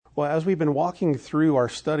Well, as we've been walking through our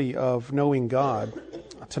study of knowing God,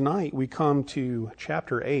 tonight we come to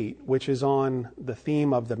chapter 8, which is on the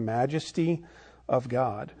theme of the majesty of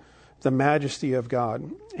God. The majesty of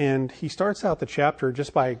God. And he starts out the chapter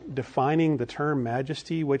just by defining the term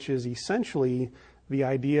majesty, which is essentially the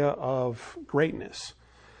idea of greatness.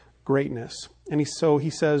 Greatness. And he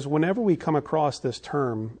says, whenever we come across this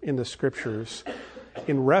term in the scriptures,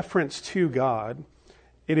 in reference to God,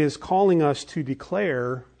 it is calling us to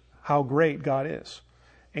declare how great God is.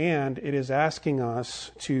 And it is asking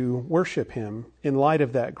us to worship him in light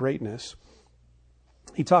of that greatness.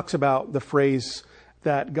 He talks about the phrase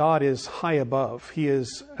that God is high above. He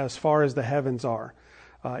is as far as the heavens are,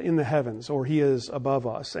 in the heavens, or he is above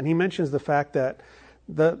us. And he mentions the fact that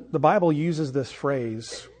the Bible uses this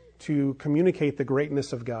phrase to communicate the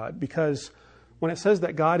greatness of God, because when it says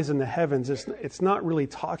that God is in the heavens, it's not really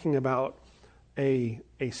talking about a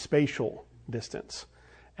spatial distance,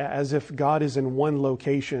 as if God is in one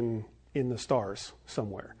location in the stars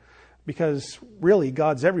somewhere. Because really,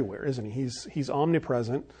 God's everywhere, isn't he? He's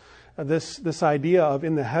omnipresent. This idea of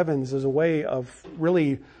in the heavens is a way of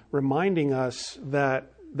really reminding us that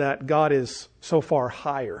God is so far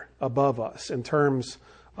higher above us in terms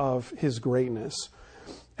of his greatness.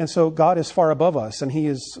 And so God is far above us, and he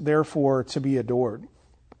is therefore to be adored.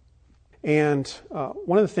 And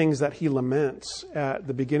one of the things that he laments at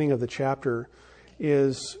the beginning of the chapter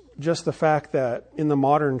is just the fact that in the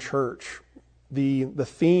modern church, the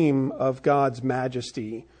theme of God's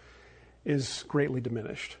majesty is greatly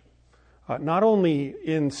diminished. Not only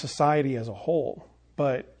in society as a whole,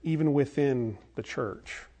 but even within the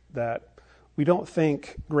church, that we don't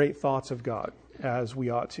think great thoughts of God as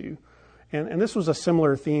we ought to. And this was a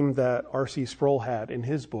similar theme that R.C. Sproul had in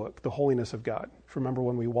his book, The Holiness of God. Remember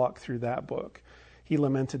when we walked through that book, he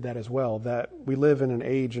lamented that as well, that we live in an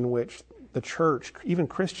age in which the church, even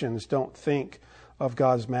Christians, don't think of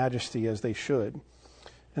God's majesty as they should.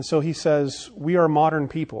 And so he says, we are modern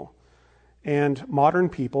people. And modern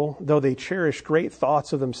people, though they cherish great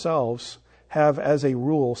thoughts of themselves, have as a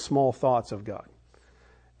rule small thoughts of God.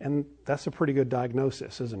 And that's a pretty good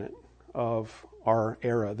diagnosis, isn't it, of our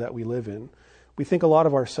era that we live in. We think a lot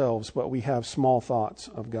of ourselves, but we have small thoughts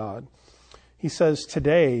of God. He says,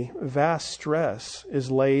 today, vast stress is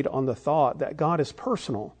laid on the thought that God is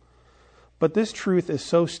personal. But this truth is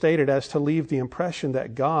so stated as to leave the impression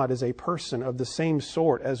that God is a person of the same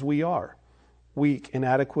sort as we are. Weak,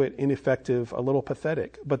 inadequate, ineffective, a little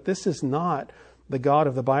pathetic. But this is not the God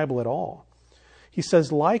of the Bible at all. He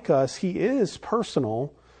says, like us, he is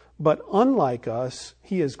personal, but unlike us,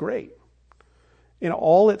 he is great. In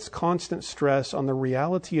all its constant stress on the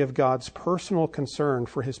reality of God's personal concern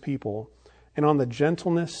for his people, and on the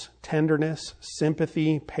gentleness, tenderness,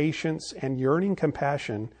 sympathy, patience, and yearning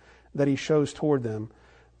compassion that he shows toward them,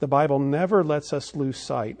 the Bible never lets us lose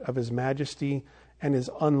sight of his majesty and his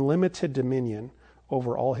unlimited dominion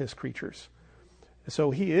over all his creatures.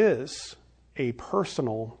 So he is a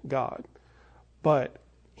personal God, but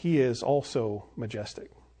he is also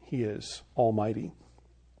majestic. He is almighty.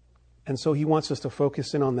 And so he wants us to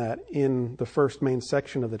focus in on that in the first main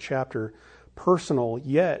section of the chapter, personal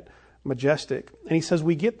yet majestic. And he says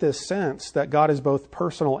we get this sense that God is both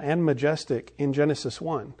personal and majestic in Genesis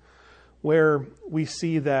 1, where we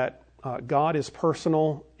see that God is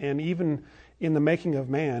personal, and even in the making of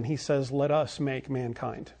man, he says, let us make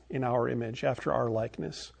mankind in our image, after our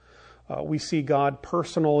likeness. We see God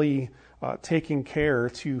personally taking care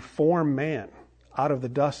to form man out of the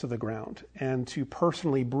dust of the ground and to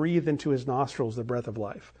personally breathe into his nostrils the breath of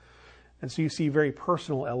life. And so you see very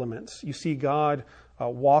personal elements. You see God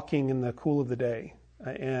walking in the cool of the day,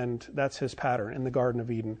 and that's his pattern in the Garden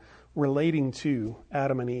of Eden, relating to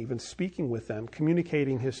Adam and Eve and speaking with them,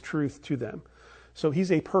 communicating his truth to them. So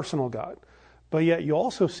he's a personal God. But yet you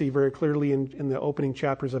also see very clearly in the opening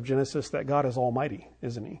chapters of Genesis that God is almighty,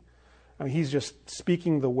 isn't he? I mean, he's just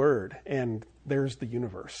speaking the word, and there's the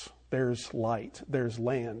universe. There's light, there's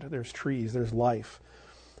land, there's trees, there's life.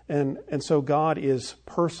 And so God is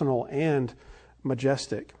personal and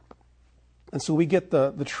majestic. And so we get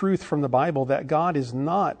the truth from the Bible that God is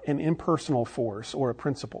not an impersonal force or a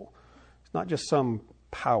principle. It's not just some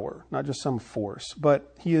power, not just some force,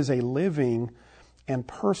 but he is a living and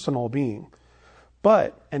personal being,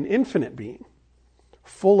 but an infinite being,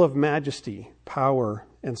 full of majesty, power,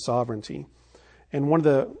 and sovereignty. And one of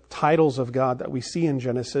the titles of God that we see in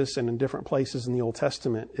Genesis and in different places in the Old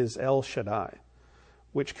Testament is El Shaddai,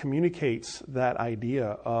 which communicates that idea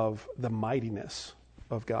of the mightiness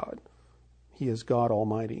of God. He is God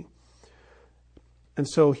Almighty. And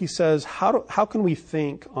so he says, how can we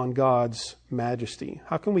think on God's majesty?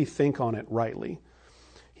 How can we think on it rightly?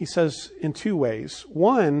 he says in two ways.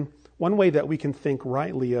 One way that we can think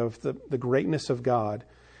rightly of the greatness of God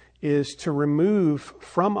is to remove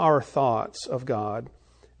from our thoughts of God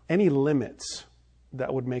any limits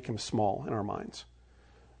that would make him small in our minds.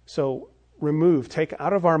 So take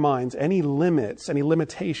out of our minds any limits, any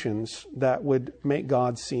limitations that would make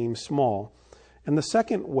God seem small. And the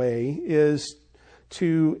second way is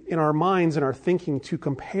to, in our minds and our thinking, to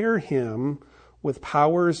compare him with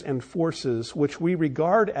powers and forces which we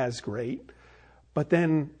regard as great. But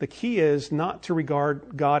then the key is not to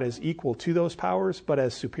regard God as equal to those powers, but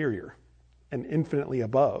as superior and infinitely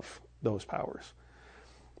above those powers.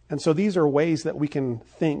 And so these are ways that we can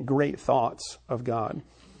think great thoughts of God.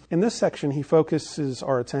 In this section, he focuses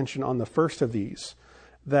our attention on the first of these,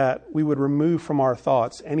 that we would remove from our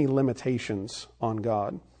thoughts any limitations on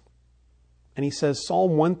God. And he says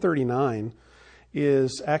Psalm 139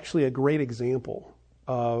 is actually a great example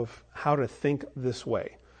of how to think this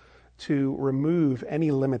way, to remove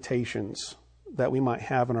any limitations that we might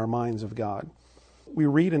have in our minds of God. We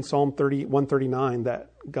read in Psalm 139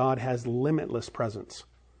 that God has limitless presence.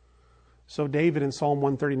 So David in Psalm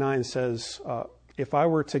 139 says, if I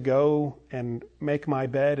were to go and make my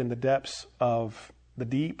bed in the depths of the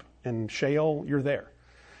deep and Sheol, you're there.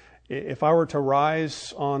 If I were to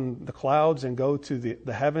rise on the clouds and go to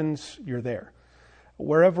the heavens, you're there.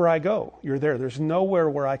 Wherever I go, you're there. There's nowhere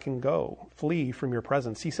where I can go, flee from your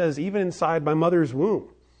presence. He says, even inside my mother's womb,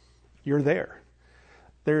 you're there.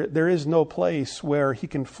 There is no place where he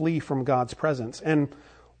can flee from God's presence. And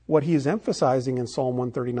what he is emphasizing in Psalm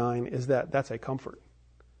 139 is that that's a comfort.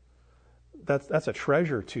 That's a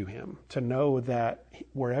treasure to him, to know that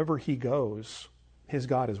wherever he goes, his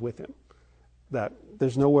God is with him. That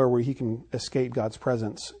there's nowhere where he can escape God's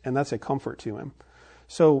presence, and that's a comfort to him.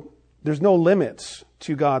 So there's no limits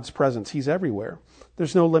to God's presence. He's everywhere.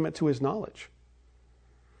 There's no limit to his knowledge.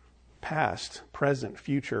 Past, present,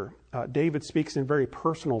 future. David speaks in very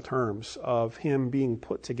personal terms of him being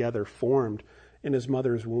put together, formed in his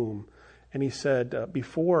mother's womb. And he said,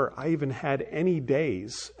 before I even had any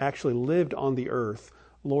days actually lived on the earth,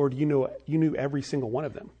 Lord, you knew every single one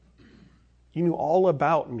of them. You knew all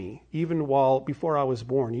about me, even before I was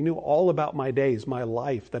born. You knew all about my days, my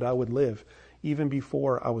life that I would live, even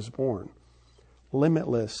before I was born.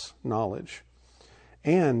 Limitless knowledge.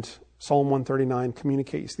 And Psalm 139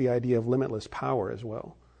 communicates the idea of limitless power as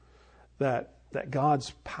well. That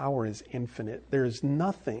God's power is infinite. There is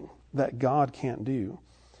nothing that God can't do.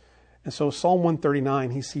 And so Psalm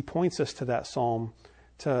 139, he points us to that psalm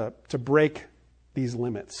to break these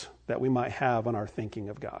limits that we might have on our thinking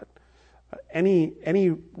of God.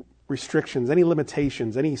 Any restrictions, any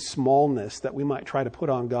limitations, any smallness that we might try to put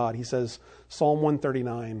on God, he says Psalm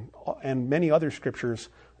 139 and many other scriptures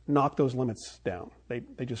knock those limits down.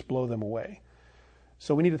 They just blow them away.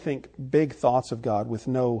 So we need to think big thoughts of God with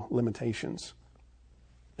no limitations.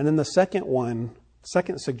 And then the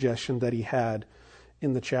second suggestion that he had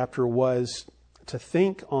in the chapter was to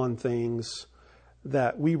think on things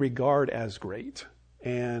that we regard as great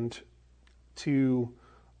and to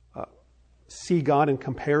see God in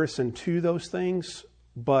comparison to those things,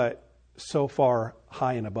 but so far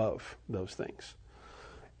high and above those things.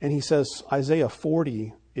 And he says Isaiah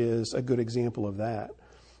 40 is a good example of that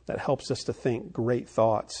helps us to think great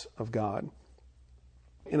thoughts of God.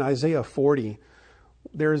 In Isaiah 40,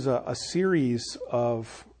 there's a series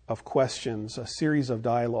of questions, a series of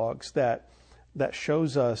dialogues that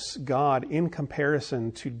shows us God in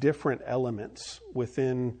comparison to different elements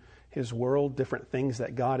within his world, different things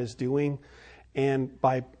that God is doing. And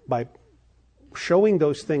by showing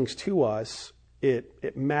those things to us,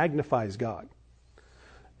 it magnifies God.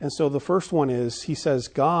 And so the first one is, he says,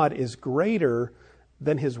 God is greater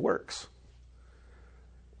than his works.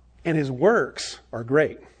 And his works are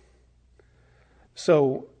great.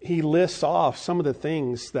 So he lists off some of the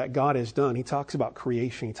things that God has done. He talks about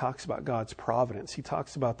creation. He talks about God's providence. He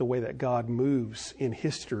talks about the way that God moves in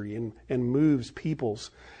history and moves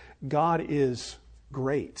peoples. God is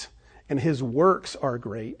great, and his works are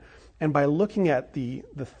great. And by looking at the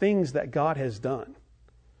things that God has done,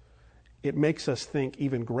 it makes us think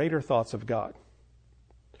even greater thoughts of God.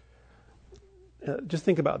 Just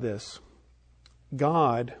think about this.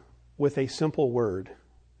 God, with a simple word,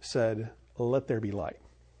 said, "Let there be light."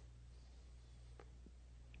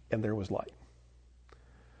 And there was light.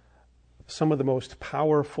 Some of the most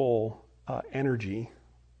powerful energy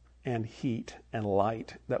and heat and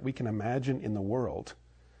light that we can imagine in the world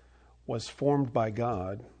was formed by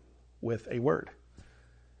God with a word.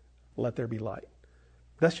 Let there be light.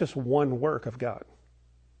 That's just one work of God.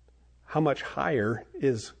 How much higher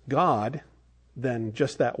is God than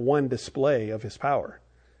just that one display of his power?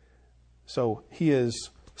 So he is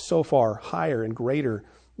so far higher and greater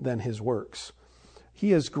than his works.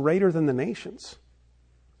 He is greater than the nations.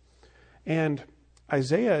 And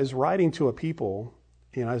Isaiah is writing to a people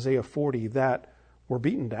in Isaiah 40 that were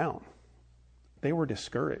beaten down. They were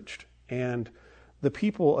discouraged. And the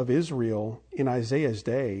people of Israel in Isaiah's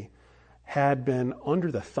day had been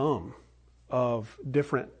under the thumb of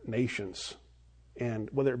different nations. And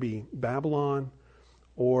whether it be Babylon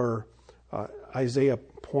or Isaiah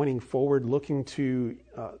pointing forward, looking to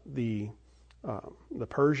the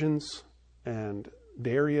Persians and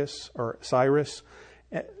Darius or Cyrus.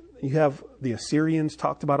 You have the Assyrians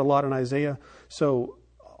talked about a lot in Isaiah. So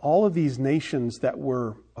all of these nations that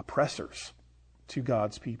were oppressors to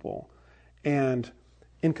God's people. And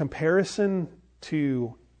in comparison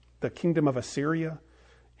to the kingdom of Assyria,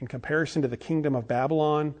 in comparison to the kingdom of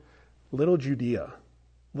Babylon, little Judea,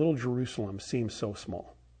 little Jerusalem seems so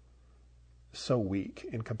small, so weak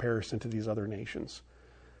in comparison to these other nations.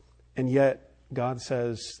 And yet God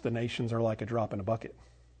says the nations are like a drop in a bucket.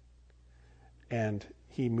 And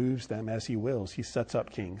he moves them as he wills. He sets up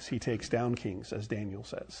kings. He takes down kings, as Daniel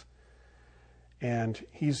says. And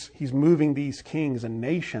he's moving these kings and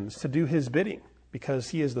nations to do his bidding because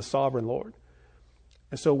he is the sovereign Lord.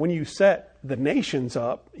 And so when you set the nations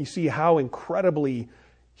up, you see how incredibly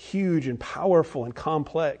huge and powerful and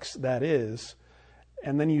complex that is.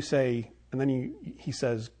 And then you say, he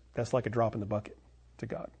says, that's like a drop in the bucket to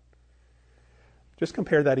God. Just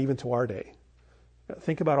compare that even to our day.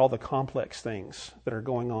 Think about all the complex things that are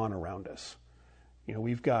going on around us. You know,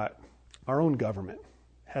 we've got our own government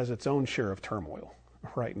has its own share of turmoil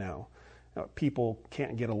right now. People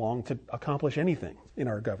can't get along to accomplish anything in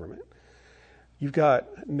our government. You've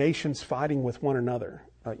got nations fighting with one another.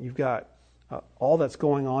 You've got all that's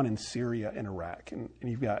going on in Syria and Iraq, and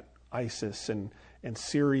you've got ISIS and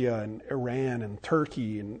Syria and Iran and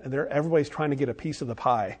Turkey, and everybody's trying to get a piece of the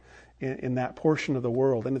pie in that portion of the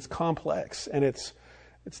world, and it's complex and it's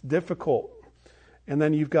difficult. And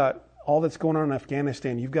then you've got all that's going on in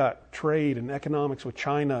Afghanistan. You've got trade and economics with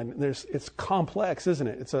China, and it's complex, isn't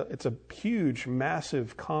it? It's a huge,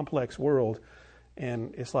 massive, complex world,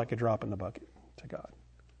 and it's like a drop in the bucket to God.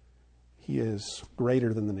 He is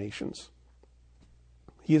greater than the nations.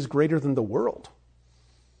 He is greater than the world.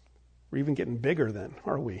 We're even getting bigger then,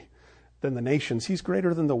 aren't we, than the nations. He's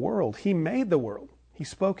greater than the world. He made the world. He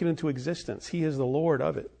spoke it into existence. He is the Lord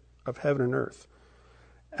of it, of heaven and earth.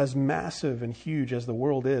 As massive and huge as the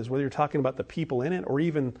world is, whether you're talking about the people in it or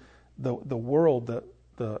even the world,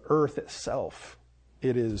 the earth itself,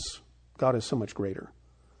 God is so much greater.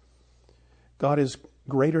 God is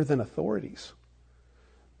greater than authorities.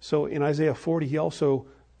 So in Isaiah 40, he also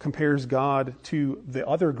compares God to the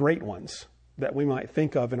other great ones that we might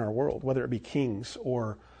think of in our world, whether it be kings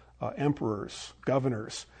or emperors,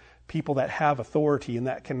 governors, people that have authority and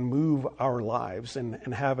that can move our lives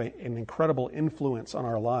and have an incredible influence on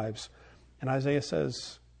our lives. And Isaiah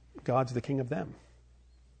says, God's the king of them.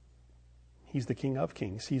 He's the King of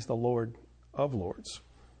kings. He's the Lord of lords.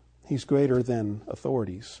 He's greater than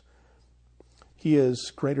authorities. He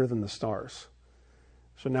is greater than the stars.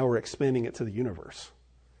 So now we're expanding it to the universe.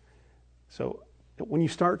 So when you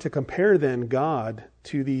start to compare then God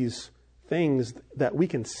to these things that we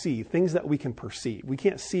can see, things that we can perceive. We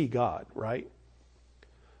can't see God, right?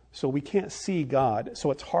 So we can't see God.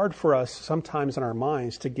 So it's hard for us sometimes in our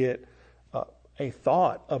minds to get a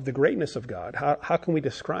thought of the greatness of God. How can we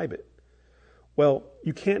describe it? Well,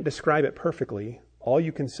 you can't describe it perfectly. All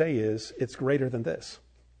you can say is, it's greater than this.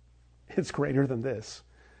 It's greater than this.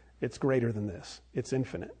 It's greater than this. It's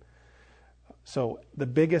infinite. So the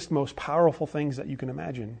biggest, most powerful things that you can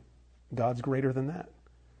imagine, God's greater than that.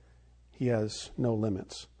 He has no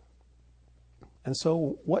limits. And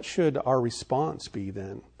so what should our response be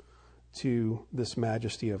then to this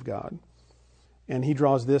majesty of God? And he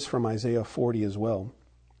draws this from Isaiah 40 as well.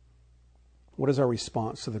 What is our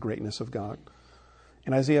response to the greatness of God?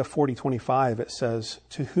 In Isaiah 40:25, it says,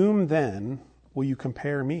 "To whom then will you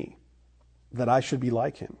compare me, that I should be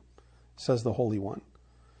like him?" says the Holy One.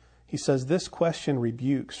 He says this question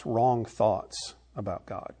rebukes wrong thoughts about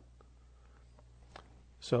God.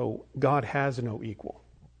 So God has no equal.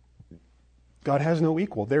 God has no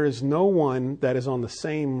equal. There is no one that is on the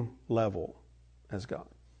same level as God.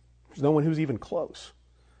 There's no one who's even close.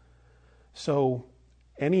 So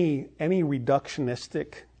any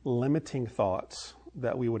reductionistic, limiting thoughts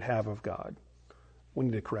that we would have of God, we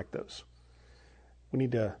need to correct those. We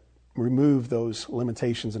need to remove those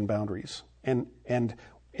limitations and boundaries. And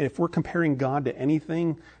if we're comparing God to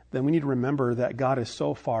anything, then we need to remember that God is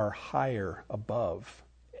so far higher above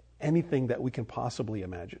anything that we can possibly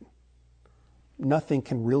imagine. nothing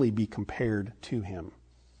can really be compared to him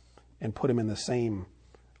and put him in the same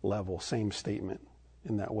level, same statement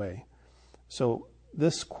in that way. So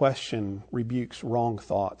this question rebukes wrong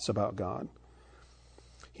thoughts about God.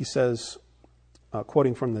 He says,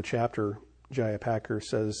 quoting from the chapter, J.I. Packer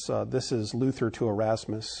says, this is Luther to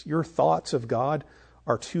Erasmus, "Your thoughts of God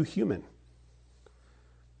are too human."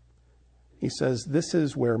 He says, this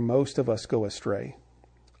is where most of us go astray.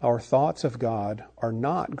 Our thoughts of God are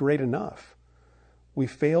not great enough. We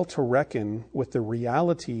fail to reckon with the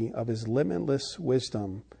reality of his limitless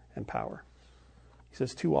wisdom and power. He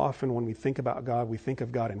says, too often when we think about God, we think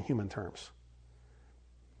of God in human terms.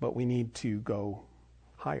 But we need to go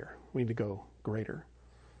higher. We need to go greater.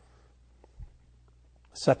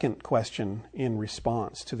 Second question in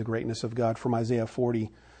response to the greatness of God from Isaiah 40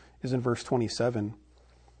 is in verse 27.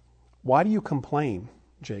 "Why do you complain,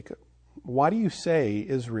 Jacob? Why do you say,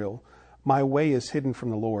 Israel, my way is hidden from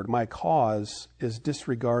the Lord, my cause is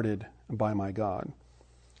disregarded by my God?"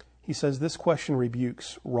 He says this question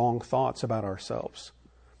rebukes wrong thoughts about ourselves.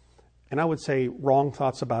 And I would say wrong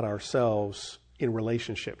thoughts about ourselves in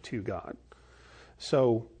relationship to God.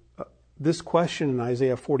 So this question in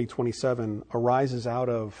Isaiah 40:27 arises out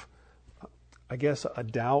of, I guess, a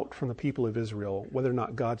doubt from the people of Israel whether or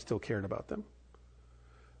not God still cared about them.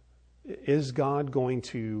 Is God going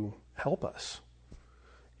to help us?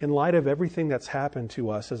 In light of everything that's happened to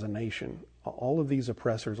us as a nation, all of these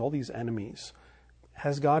oppressors, all these enemies,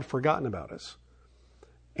 has God forgotten about us?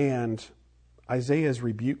 And Isaiah's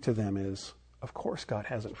rebuke to them is, of course God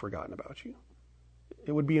hasn't forgotten about you.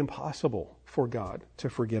 It would be impossible for God to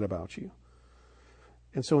forget about you.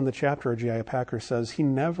 And so in the chapter, J.I. Packer says, he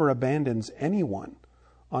never abandons anyone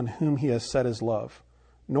on whom he has set his love,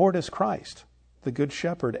 nor does Christ, the Good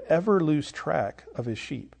Shepherd, ever lose track of his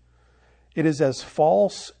sheep. It is as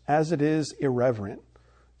false as it is irreverent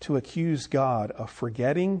to accuse God of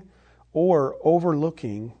forgetting or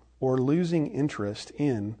overlooking or losing interest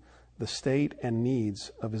in the state and needs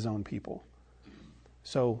of his own people.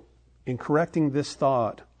 So in correcting this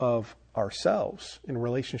thought of ourselves in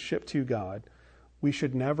relationship to God, we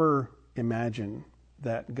should never imagine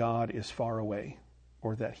that God is far away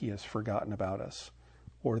or that he has forgotten about us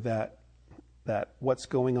or that what's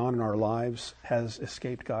going on in our lives has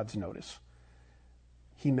escaped God's notice.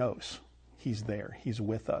 He knows. He's there. He's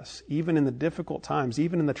with us. Even in the difficult times,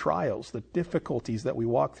 even in the trials, the difficulties that we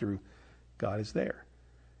walk through, God is there.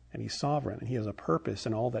 And he's sovereign, and he has a purpose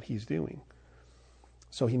in all that he's doing.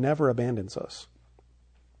 So he never abandons us.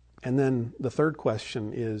 And then the third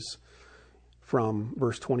question is from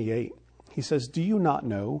verse 28. He says, "Do you not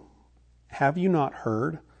know? Have you not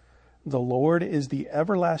heard? The Lord is the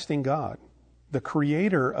everlasting God, the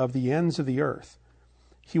creator of the ends of the earth.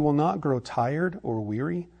 He will not grow tired or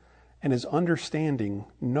weary, and his understanding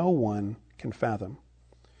no one can fathom."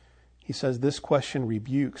 He says this question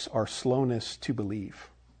rebukes our slowness to believe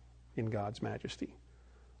in God's majesty.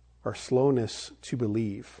 Our slowness to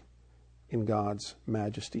believe in God's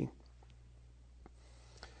majesty.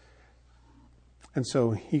 And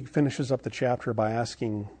so he finishes up the chapter by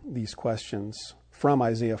asking these questions from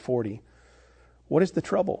Isaiah 40. "What is the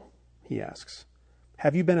trouble?" he asks.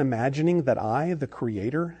 "Have you been imagining that I, the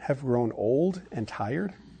Creator, have grown old and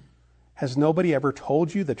tired? Has nobody ever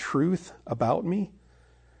told you the truth about me?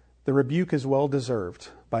 The rebuke is well deserved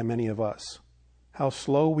by many of us. How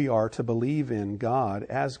slow we are to believe in God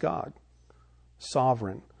as God,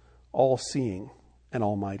 sovereign, all-seeing, and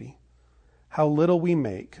almighty. How little we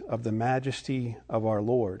make of the majesty of our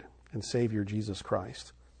Lord and Savior Jesus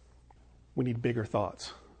Christ." We need bigger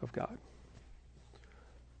thoughts of God.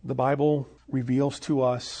 The Bible reveals to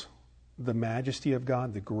us the majesty of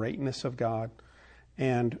God, the greatness of God,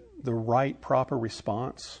 and the right, proper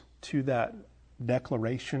response to that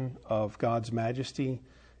declaration of God's majesty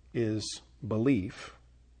is belief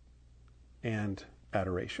and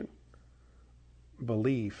adoration.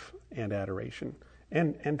 Belief and adoration.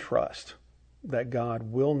 And trust that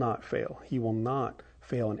God will not fail. He will not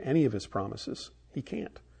fail in any of his promises. He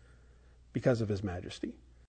can't, because of his majesty.